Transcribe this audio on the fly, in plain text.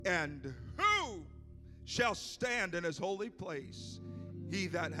And who shall stand in his holy place? He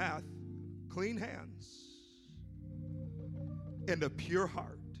that hath clean hands and a pure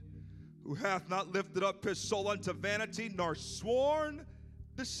heart, who hath not lifted up his soul unto vanity, nor sworn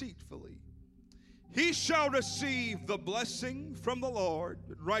deceitfully. He shall receive the blessing from the Lord,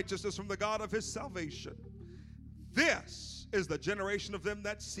 and righteousness from the God of his salvation. This is the generation of them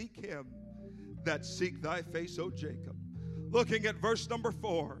that seek him, that seek thy face, O Jacob. Looking at verse number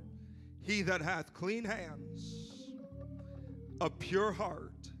 4, he that hath clean hands, a pure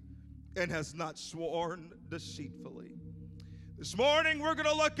heart, and has not sworn deceitfully. This morning we're going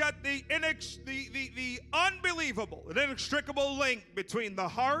to look at the unbelievable and inextricable link between the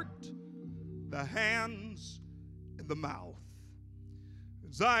heart, the hands, and the mouth.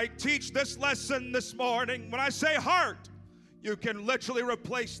 As I teach this lesson this morning, when I say heart, you can literally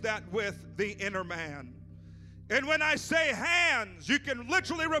replace that with the inner man. And when I say hands, you can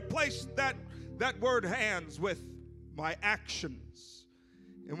literally replace that word hands with my actions.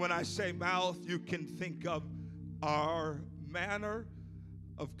 And when I say mouth, you can think of our manner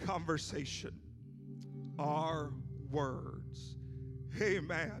of conversation, our words.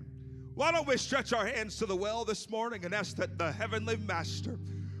 Amen. Why don't we stretch our hands to the well this morning and ask that the Heavenly Master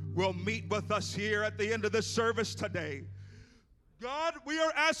will meet with us here at the end of this service today. God, we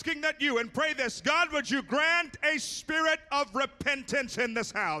are asking that you, and pray this, God, would you grant a spirit of repentance in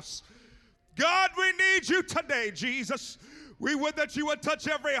this house? God, we need you today, Jesus. We would that you would touch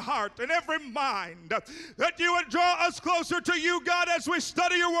every heart and every mind, that you would draw us closer to you, God, as we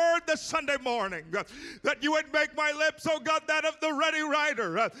study your word this Sunday morning, that you would make my lips, oh God, that of the ready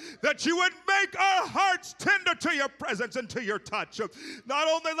writer, that you would make our hearts tender to your presence and to your touch. Not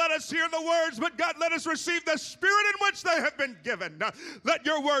only let us hear the words, but God, let us receive the spirit in which they have been given. Let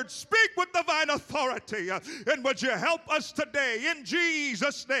your word speak with divine authority, and would you help us today in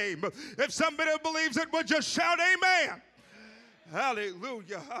Jesus' name? If somebody believes it, would you shout amen?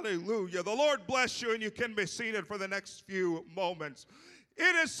 Hallelujah, hallelujah. The Lord bless you, and you can be seated for the next few moments.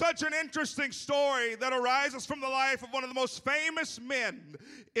 It is such an interesting story that arises from the life of one of the most famous men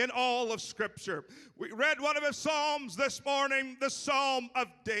in all of Scripture. We read one of his Psalms this morning, the Psalm of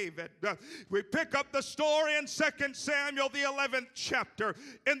David. We pick up the story in 2 Samuel, the 11th chapter,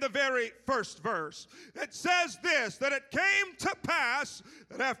 in the very first verse. It says this, that it came to pass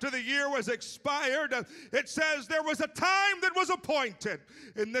that after the year was expired, it says there was a time that was appointed,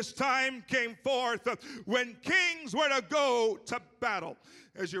 and this time came forth when kings were to go to battle.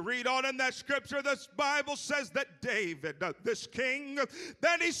 As you read on in that scripture, this Bible says that David, this king,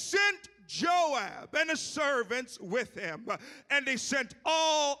 then he sent Joab and his servants with him, and he sent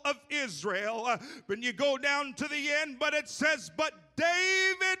all of Israel. When you go down to the end, but it says, but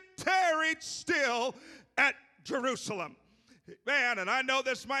David tarried still at Jerusalem. Man, and I know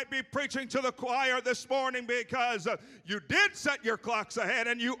this might be preaching to the choir this morning because you did set your clocks ahead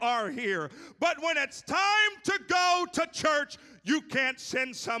and you are here. But when it's time to go to church, you can't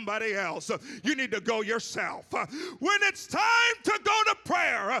send somebody else. You need to go yourself. When it's time to go to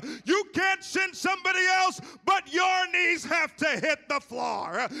prayer, you can't send somebody else, but your knees have to hit the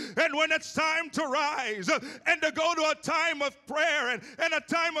floor. And when it's time to rise and to go to a time of prayer and a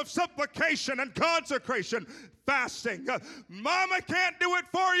time of supplication and consecration, fasting, mama can't do it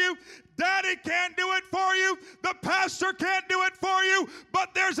for you, daddy can't do it for you, the pastor can't do it for you,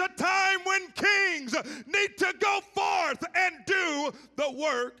 but there's a time when kings need to go forth and do the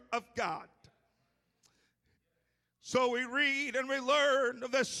work of God. So we read and we learn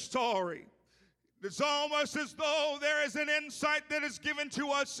of this story. It's almost as though there is an insight that is given to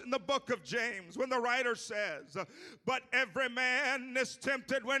us in the book of James when the writer says, but every man is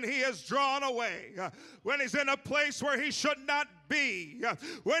tempted when he is drawn away, when he's in a place where he should not be,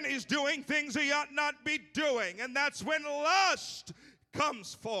 when he's doing things he ought not be doing, and that's when lust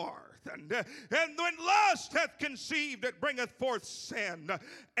comes forth. And when lust hath conceived, it bringeth forth sin,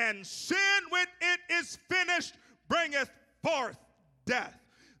 and sin, when it is finished, bringeth forth death.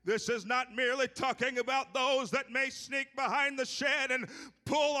 This is not merely talking about those that may sneak behind the shed and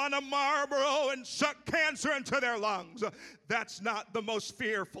pull on a Marlboro and suck cancer into their lungs. That's not the most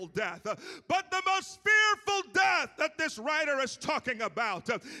fearful death. But the most fearful death that this writer is talking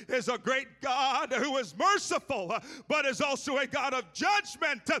about is a great God who is merciful, but is also a God of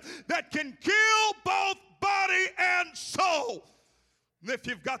judgment that can kill both body and soul. If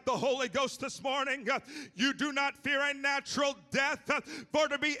you've got the Holy Ghost this morning, you do not fear a natural death, for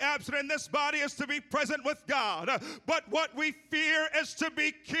to be absent in this body is to be present with God. But what we fear is to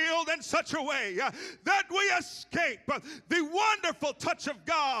be killed in such a way that we escape the wonderful touch of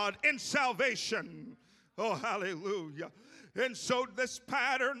God in salvation. Oh, hallelujah. And so this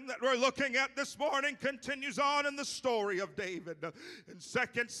pattern that we're looking at this morning continues on in the story of David. In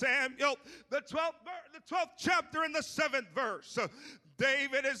 2 Samuel, the 12th chapter and the 7th verse,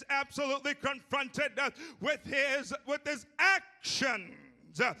 David is absolutely confronted with his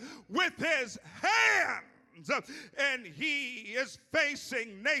actions, with his hands. And he is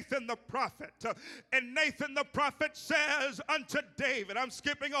facing Nathan the prophet. And Nathan the prophet says unto David, I'm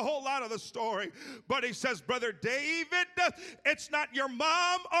skipping a whole lot of the story, but he says, Brother David, it's not your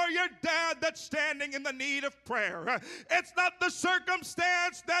mom or your dad that's standing in the need of prayer. It's not the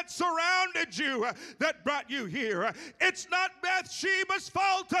circumstance that surrounded you that brought you here. It's not Bathsheba's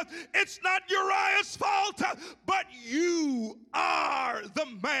fault. It's not Uriah's fault. But you are the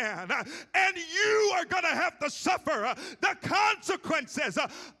man. And you are going to have to suffer the consequences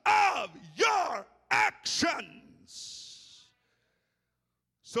of your actions.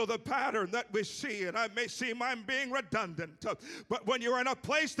 So the pattern that we see, and I may seem I'm being redundant, but when you're in a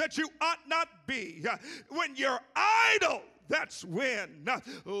place that you ought not be, when you're idle, that's when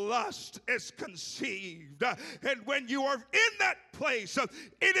lust is conceived. And when you are in that place,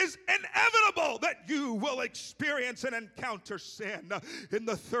 it is inevitable that you will experience and encounter sin. And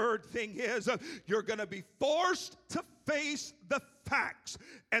the third thing is you're going to be forced to face the facts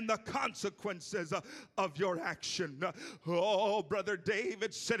and the consequences of your action. Oh, Brother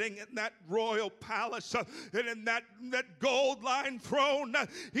David sitting in that royal palace and in that gold-lined throne,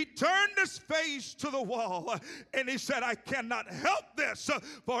 he turned his face to the wall and he said, I cannot help this.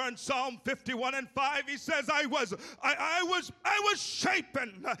 For in Psalm 51:5, he says, I was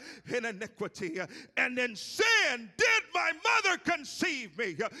shapen in iniquity, and in sin did my mother conceive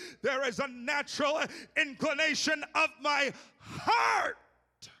me. There is a natural inclination of my heart.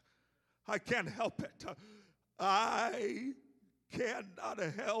 I can't help it. I cannot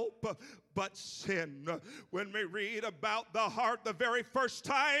help but sin. When we read about the heart, the very first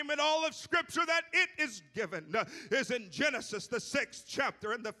time in all of Scripture that it is given is in Genesis, the 6th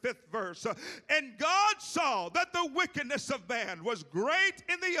chapter and the 5th verse. And God saw that the wickedness of man was great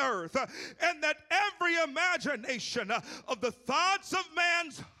in the earth, and that every imagination of the thoughts of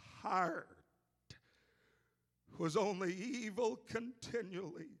man's heart was only evil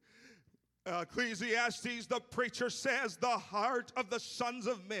continually. Ecclesiastes, the preacher says, the heart of the sons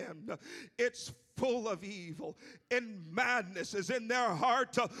of men, it's full of evil, and madness is in their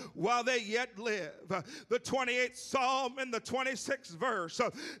heart while they yet live. The 28th Psalm in the 26th verse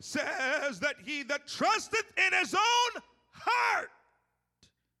says that he that trusteth in his own heart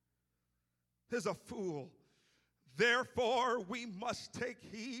is a fool. Therefore, we must take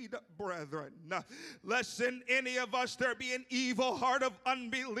heed, brethren, lest in any of us there be an evil heart of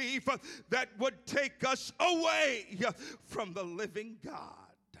unbelief that would take us away from the living God.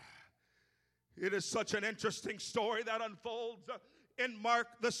 It is such an interesting story that unfolds in Mark,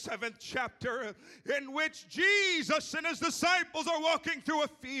 the 7th chapter, in which Jesus and his disciples are walking through a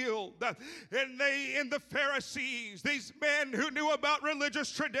field. And the Pharisees, these men who knew about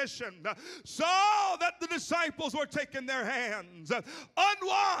religious tradition, saw that the disciples were taking their hands,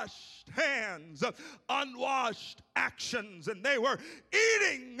 unwashed actions, and they were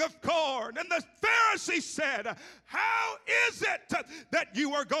eating of corn. And the Pharisees said, how is it that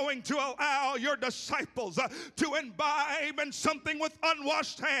you are going to allow your disciples to imbibe in something with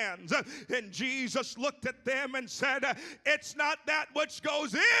unwashed hands? And Jesus looked at them and said, it's not that which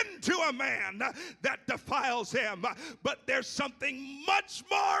goes into a man that defiles him, but there's something much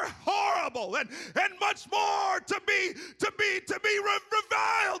more horrible and much more to be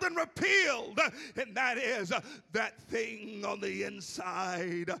reviled and repealed, and that is that thing on the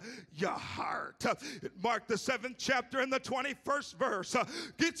inside, your heart. Mark the 7th chapter and the 21st verse.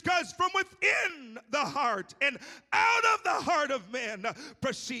 It's because from within the heart and out of the heart of men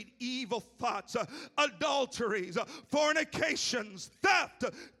proceed evil thoughts, adulteries, fornications, theft,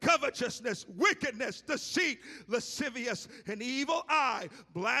 covetousness, wickedness, deceit, lascivious, an evil eye,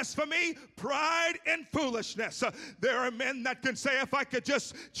 blasphemy, pride, and foolishness. There are men that can say, if I could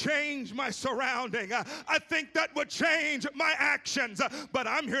just change my surrounding, I think that would change my actions. But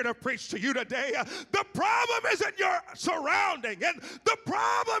I'm here to preach to you today. The problem isn't your surrounding, and the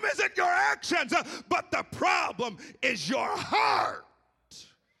problem isn't your actions, but the problem is your heart.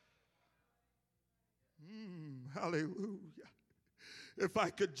 Hallelujah. If I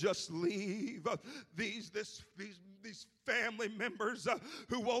could just leave these family members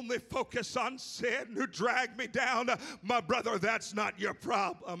who only focus on sin, who drag me down. My brother, that's not your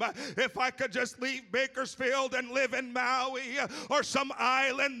problem. If I could just leave Bakersfield and live in Maui or some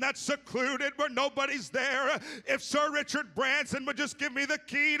island that's secluded where nobody's there, if Sir Richard Branson would just give me the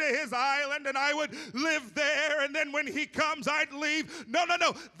key to his island and I would live there, and then when he comes, I'd leave. No,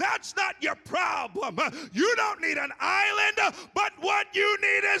 that's not your problem. You don't need an island, but what you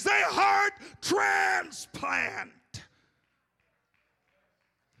need is a heart transplant.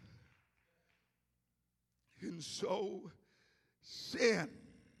 And so sin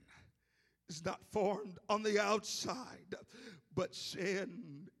is not formed on the outside, but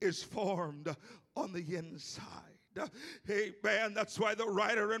sin is formed on the inside. Amen. That's why the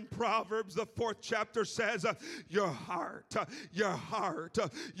writer in Proverbs, the 4th chapter, says, your heart,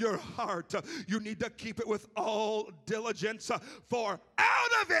 you need to keep it with all diligence, for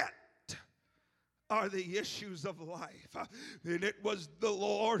out of it are the issues of life. And it was the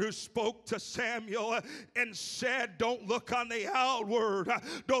Lord who spoke to Samuel and said, don't look on the outward.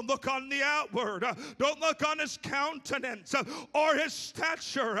 Don't look on the outward. Don't look on his countenance or his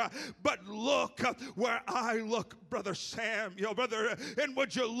stature, but look where I look, Brother Samuel, brother, and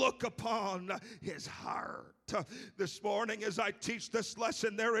would you look upon his heart? This morning as I teach this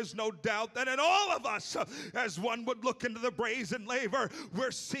lesson, there is no doubt that in all of us, as one would look into the brazen laver,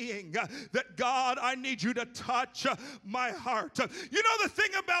 we're seeing that, God, I need you to touch my heart. You know, the thing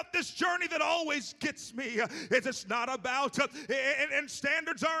about this journey that always gets me is it's not about, and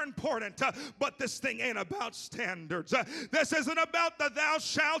standards are important, but this thing ain't about standards. This isn't about the thou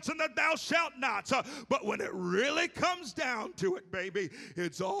shalt and the thou shalt not. But when it really comes down to it, baby,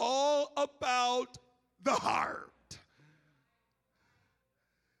 it's all about the heart.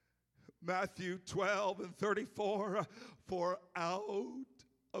 Matthew 12:34, for out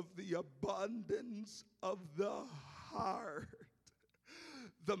of the abundance of the heart,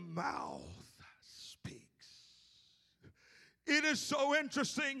 the mouth speaks. It is so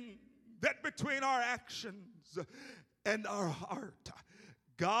interesting that between our actions and our heart,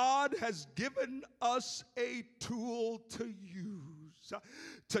 God has given us a tool to use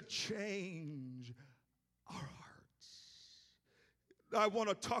to change our hearts. I want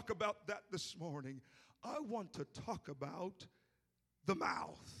to talk about that this morning. I want to talk about the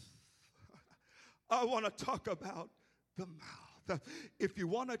mouth. I want to talk about the mouth. If you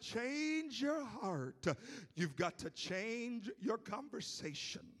want to change your heart, you've got to change your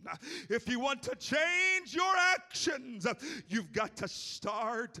conversation. If you want to change your actions, you've got to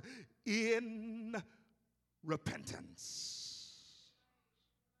start in repentance.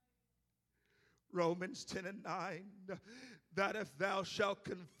 Romans 10:9, that if thou shalt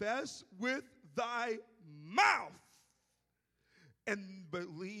confess with thy mouth and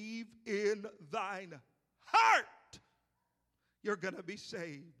believe in thine heart, you're going to be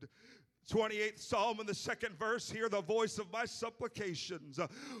saved. 28th Psalm in the 2nd verse, hear the voice of my supplications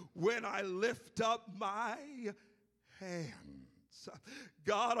when I lift up my hands.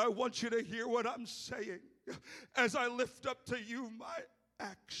 God, I want you to hear what I'm saying as I lift up to you my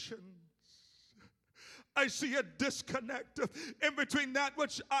actions. I see a disconnect in between that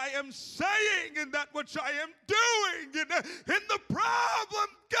which I am saying and that which I am doing. And the problem,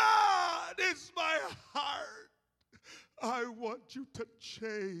 God, is my heart. I want you to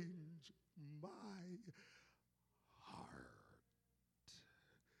change my heart.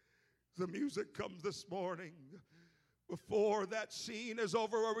 The music comes this morning. Before that scene is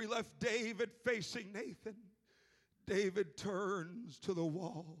over where we left David facing Nathan, David turns to the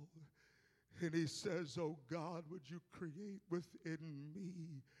wall. And he says, oh God, would you create within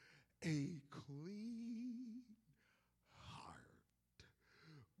me a clean heart?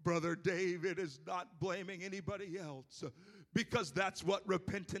 Brother David is not blaming anybody else because that's what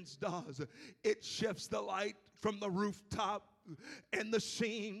repentance does. It shifts the light from the rooftop and the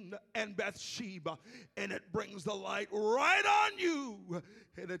scene and Bathsheba, and it brings the light right on you.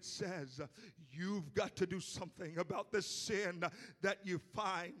 And it says, you've got to do something about this sin that you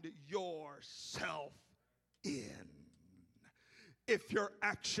find yourself in. If your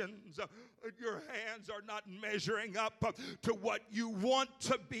actions, your hands are not measuring up to what you want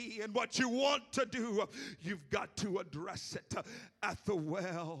to be and what you want to do, you've got to address it at the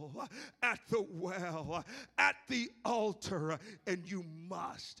well, at the altar, and you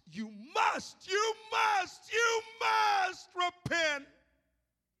must repent.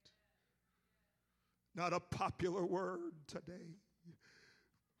 Not a popular word today,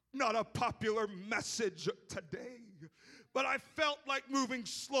 not a popular message today, But I felt like moving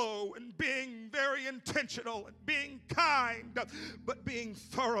slow and being very intentional and being kind, but being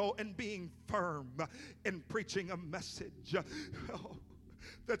thorough and being firm in preaching a message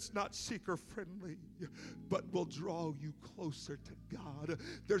that's not seeker friendly, but will draw you closer to God.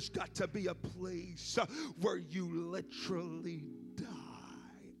 There's got to be a place where you literally die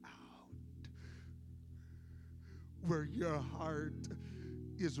out, where your heart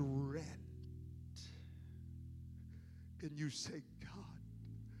is rent. And you say, God,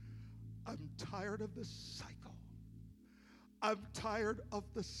 I'm tired of the cycle. I'm tired of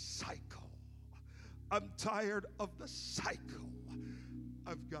the cycle. I'm tired of the cycle.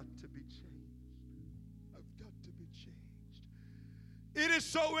 I've got to be changed. I've got to be changed. It is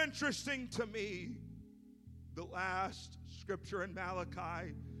so interesting to me, the last scripture in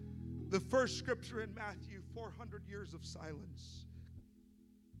Malachi, the first scripture in Matthew, 400 years of silence.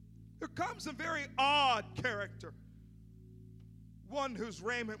 There comes a very odd character. One whose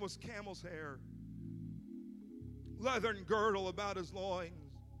raiment was camel's hair, leathern girdle about his loins.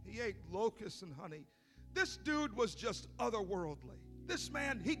 He ate locusts and honey. This dude was just otherworldly. This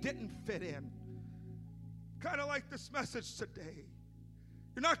man, he didn't fit in. Kind of like this message today.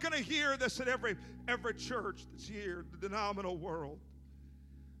 You're not going to hear this at every church that's here, the denominational world.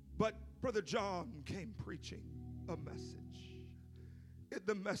 But Brother John came preaching a message.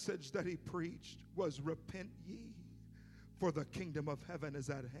 The message that he preached was, repent ye, for the kingdom of heaven is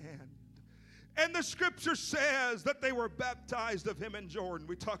at hand. And the scripture says that they were baptized of him in Jordan.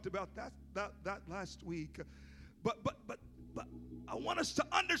 We talked about that last week. But I want us to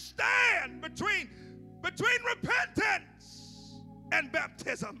understand between repentance and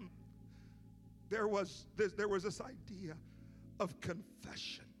baptism, there was this idea of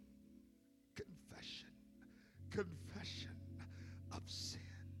confession of sins.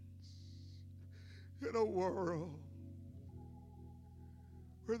 In a world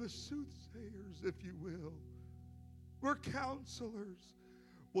where the soothsayers, if you will, where counselors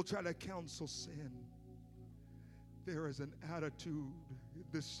will try to counsel sin, there is an attitude in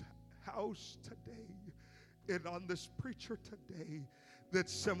this house today and on this preacher today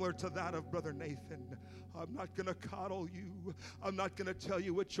that's similar to that of Brother Nathan. I'm not going to coddle you. I'm not going to tell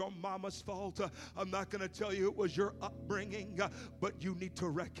you it's your mama's fault. I'm not going to tell you it was your upbringing. But you need to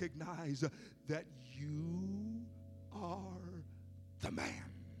recognize that you are the man.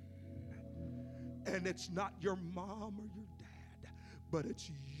 And it's not your mom or your dad, but it's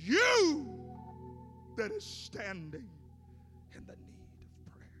you that is standing in the need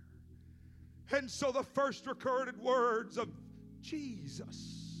of prayer. And so the first recorded words of Jesus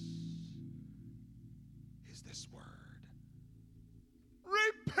is this word: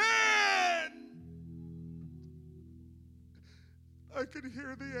 repent. I can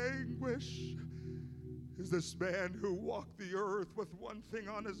hear the anguish. Is this man who walked the earth with one thing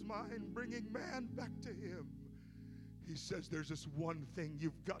on his mind, bringing man back to him. He says there's this one thing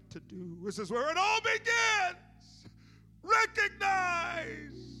you've got to do. This is where it all begins.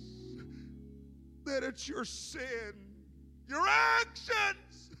 Recognize that it's your sin, your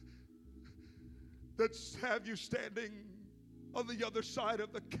actions, that have you standing on the other side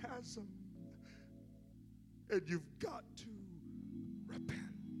of the chasm. And you've got to repent.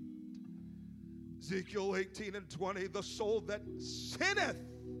 Ezekiel 18 and 20, the soul that sinneth,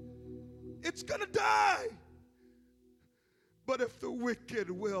 it's going to die. But if the wicked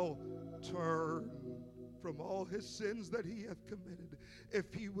will turn from all his sins that he hath committed,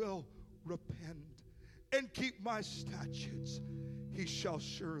 if he will repent and keep my statutes, he shall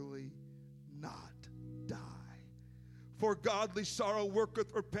surely not die. For godly sorrow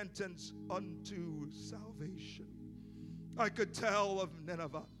worketh repentance unto salvation. I could tell of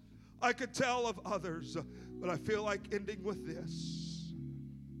Nineveh. I could tell of others, but I feel like ending with this.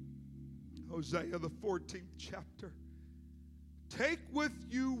 Hosea, the 14th chapter. Take with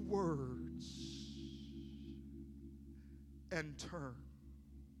you words and turn.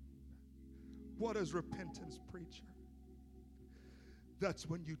 What is repentance, preacher? That's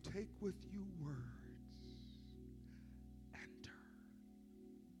when you take with you words and turn.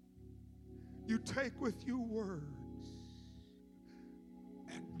 You take with you words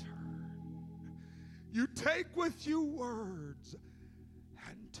and turn. You take with you words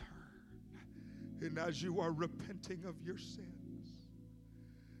and turn. And as you are repenting of your sins,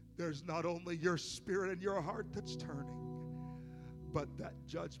 there's not only your spirit and your heart that's turning, but that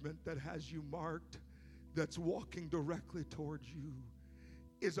judgment that has you marked, that's walking directly towards you,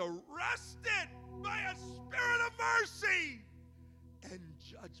 is arrested by a spirit of mercy. And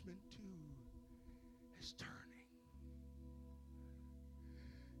judgment too is turning.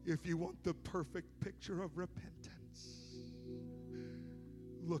 If you want the perfect picture of repentance,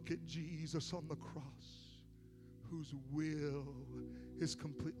 look at Jesus on the cross, whose will is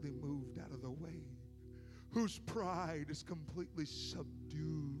completely moved out of the way, whose pride is completely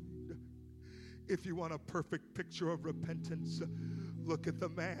subdued. If you want a perfect picture of repentance, look at the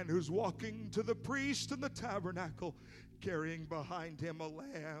man who's walking to the priest in the tabernacle, carrying behind him a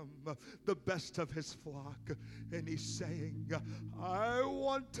lamb, the best of his flock. And he's saying, I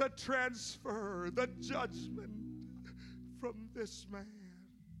want to transfer the judgment from this man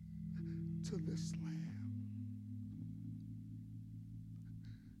to this lamb.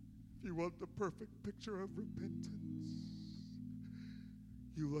 If you want the perfect picture of repentance,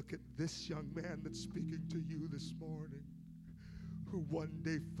 you look at this young man that's speaking to you this morning, who one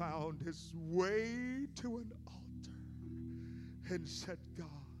day found his way to an altar and said, God,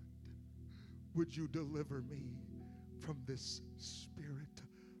 would you deliver me from this spirit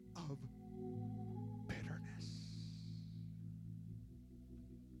of bitterness?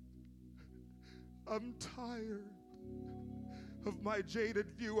 I'm tired of my jaded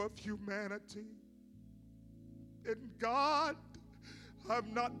view of humanity. And God,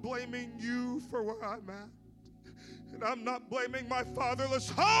 I'm not blaming you for where I'm at. And I'm not blaming my fatherless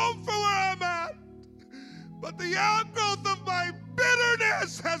home for where I'm at. But the outgrowth of my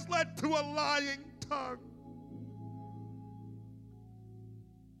bitterness has led to a lying tongue.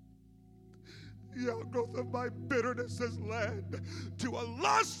 The outgrowth of my bitterness has led to a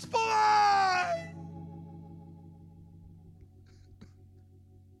lustful eye.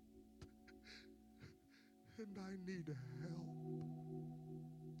 And I need help.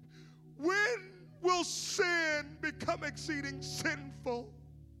 When will sin become exceeding sinful?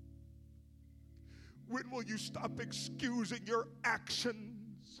 When will you stop excusing your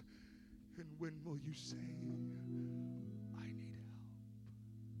actions? And when will you say, I need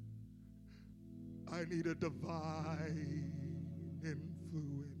help? I need a divine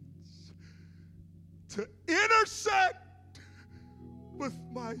influence to intersect with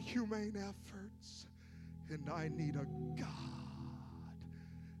my humane efforts. And I need a God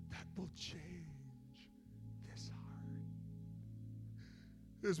that will change this heart.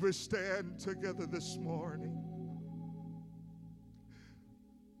 As we stand together this morning,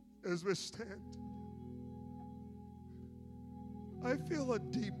 as we stand, I feel a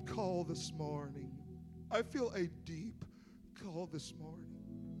deep call this morning. I feel a deep call this morning.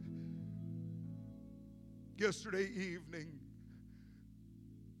 Yesterday evening,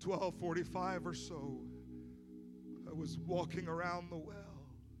 12:45 or so, I was walking around the well,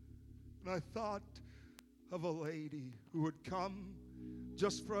 and I thought of a lady who would come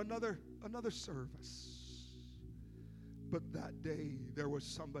just for another service. But that day, there was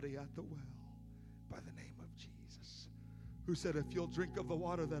somebody at the well by the name of Jesus who said, if you'll drink of the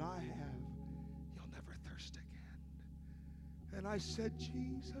water that I have, you'll never thirst again. And I said,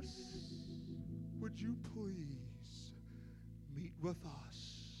 Jesus, would you please meet with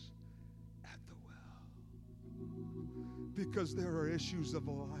us at the well? Because there are issues of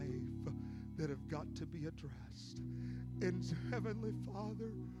life that have got to be addressed. And Heavenly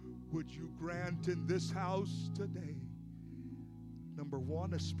Father, would you grant in this house today, number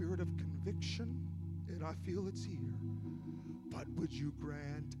one, a spirit of conviction, and I feel it's here, but would you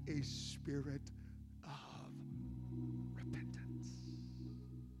grant a spirit of repentance?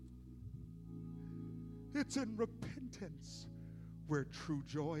 It's in repentance where true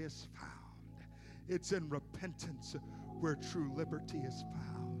joy is found. It's in repentance where true liberty is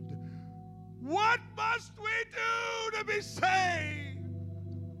found. What must we do to be saved?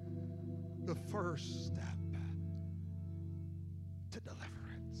 The first step to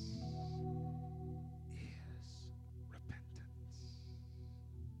deliverance is repentance.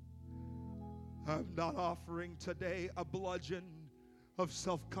 I'm not offering today a bludgeon of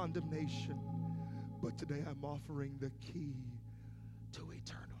self-condemnation, but today I'm offering the key to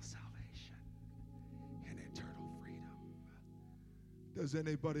eternal salvation and eternal freedom. Does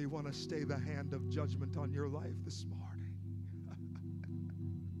anybody want to stay the hand of judgment on your life this morning?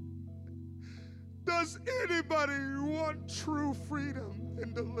 Does anybody want true freedom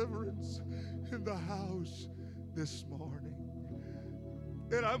and deliverance in the house this morning?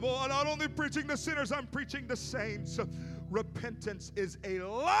 And I'm not only preaching to sinners, I'm preaching to saints. Repentance is a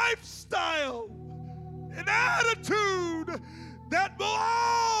lifestyle, an attitude that will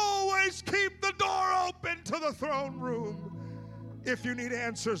always keep the door open to the throne room. If you need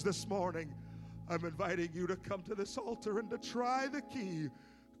answers this morning, I'm inviting you to come to this altar and to try the key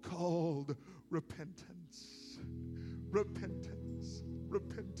called repentance. Repentance.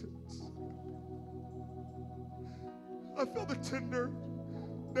 Repentance. I feel the tender,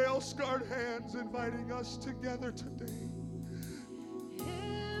 nail-scarred hands inviting us together today.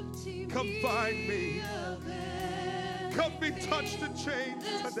 Come find me. Come be touched and changed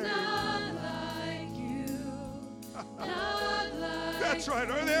today. That's right.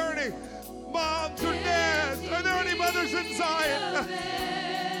 Are there any moms or dads? Are there any mothers in Zion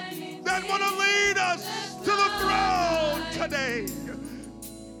that want to lead us to the throne today?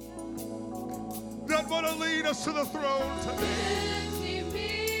 That want to lead us to the throne today?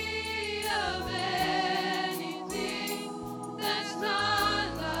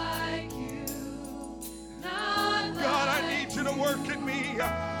 God, I need you to work in me. I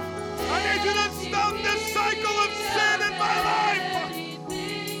need you to stop this cycle of sin in my life.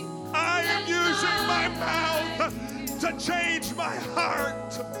 I am using my mouth to change my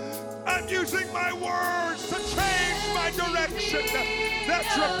heart. I'm using my words to change my direction.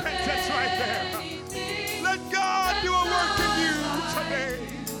 That's repentance right there. Let God do a work in you today.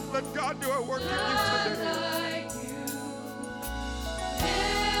 Let God do a work in you today.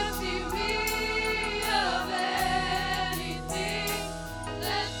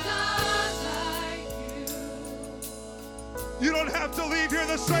 You don't have to leave here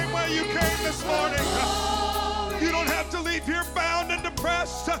the same way you came this morning. You don't have to leave here bound and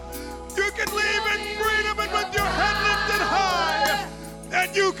depressed. You can leave in freedom and with your head lifted high.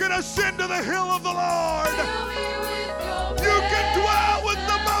 And you can ascend to the hill of the Lord. You can dwell with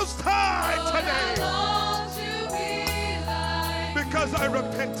the Most High today. Because I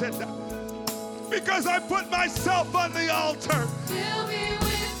repented. Because I put myself on the altar.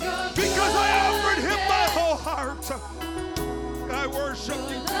 Because I offered Him my whole heart. I worship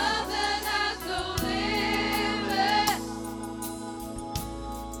you.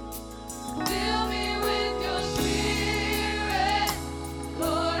 Fill me with your spirit.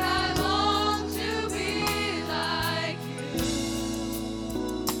 Lord, I long to be like you.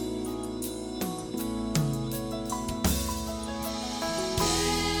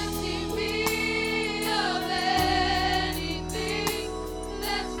 Empty me of anything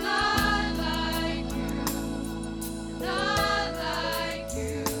that's not like you. Not like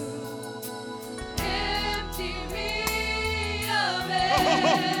you. Empty me of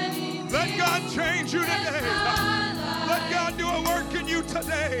anything. Let God change you today. Let God do a work in you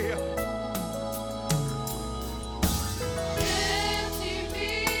today. Empty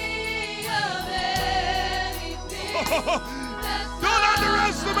me of anything